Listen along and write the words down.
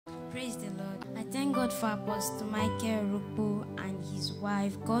Praise the Lord. I thank God for Apostle Michael Orokpo and his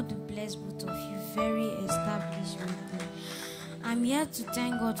wife. God will bless both of you. Very established with me. I'm here to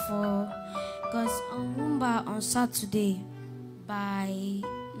thank God for, because on Mumba on Saturday by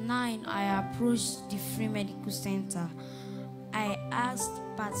 9 I approached the Free Medical Center. I asked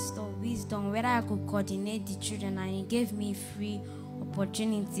Pastor Wisdom whether I could coordinate the children, and he gave me free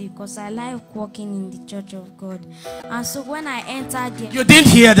opportunity because I like working in the Church of God. And so when I entered there... You didn't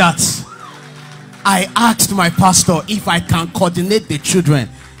hear that? I asked my pastor if I can coordinate the children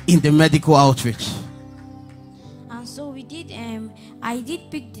in the medical outreach. And so we did, I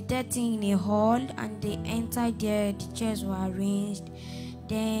did pick the 13 in a hall, and they entered there, the chairs were arranged.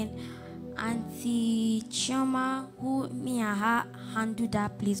 Then Auntie Chioma, who me and her handled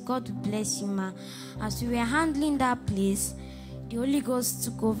that place, God bless you, ma. As we were handling that place, the Holy Ghost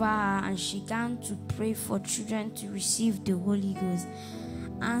took over her, and she began to pray for children to receive the Holy Ghost.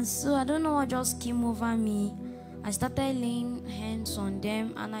 And so I don't know what just came over me. I started laying hands on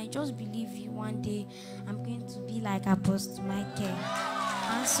them, and I just believe one day I'm going to be like Apostle Michael.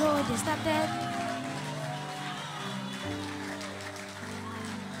 And so they started...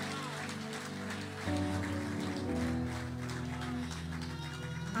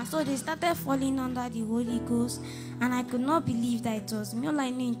 And so they started falling under the Holy Ghost, and I could not believe that it was me. All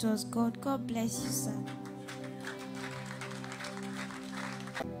I knew it was God. God bless you, sir.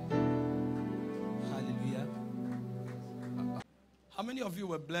 Hallelujah. How many of you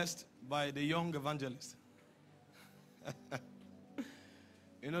were blessed by the young evangelist?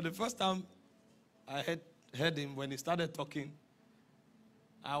 You know, the first time I heard him, when he started talking,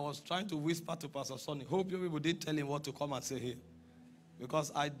 I was trying to whisper to Pastor Sonny, hope you people didn't tell him what to come and say here.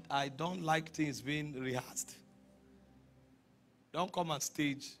 Because I don't like things being rehearsed. Don't come on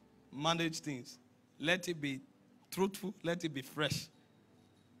stage, manage things. Let it be truthful, let it be fresh.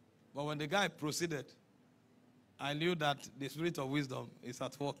 But when the guy proceeded, I knew that the spirit of wisdom is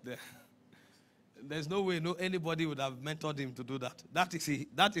at work there. There's no way anybody would have mentored him to do that. That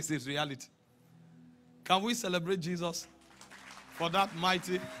is his reality. Can we celebrate Jesus for that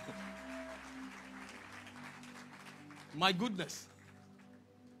mighty? My goodness.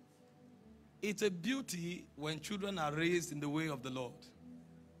 It's a beauty when children are raised in the way of the Lord.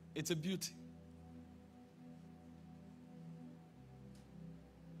 It's a beauty.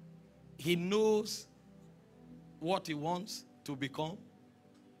 He knows what he wants to become.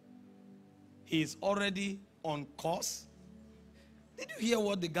 He is already on course. Did you hear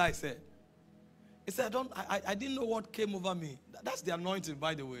what the guy said? He said, I didn't know what came over me. That's the anointing,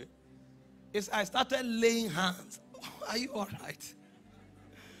 by the way. I started laying hands. Are you all right?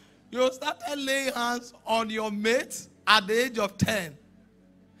 You started laying hands on your mates at the age of 10.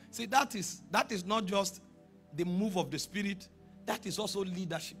 See, that is not just the move of the Spirit. That is also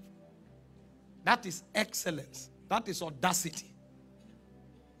leadership. That is excellence. That is audacity.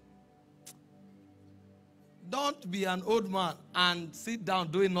 Don't be an old man and sit down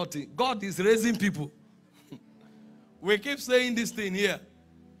doing nothing. God is raising people. We keep saying this thing here.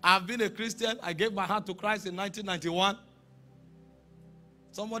 I've been a Christian. I gave my heart to Christ in 1991.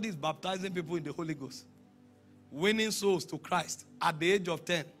 Somebody is baptizing people in the Holy Ghost, winning souls to Christ at the age of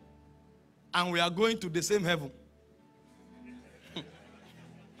 10. And we are going to the same heaven.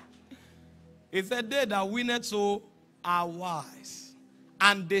 It said, they that winneth soul are wise,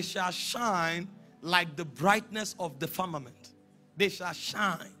 and they shall shine like the brightness of the firmament. They shall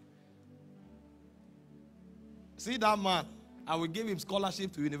shine. See that man? I will give him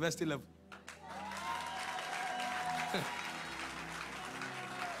scholarship to university level.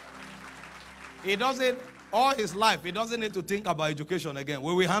 He doesn't, all his life, he doesn't need to think about education again.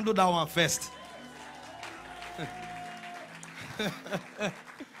 We will handle that one first.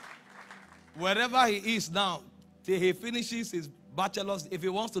 Wherever he is now, till he finishes his bachelor's, if he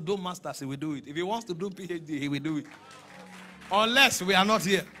wants to do master's, he will do it. If he wants to do PhD, he will do it. Unless we are not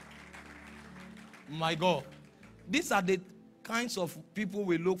here. My God. These are the kinds of people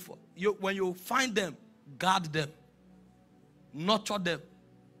we look for. When you find them, guard them. Nurture them.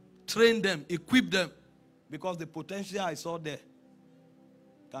 Train them, equip them, because the potential I saw there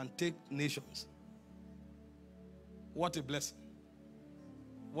can take nations. What a blessing.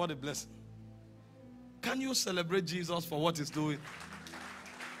 What a blessing. Can you celebrate Jesus for what he's doing?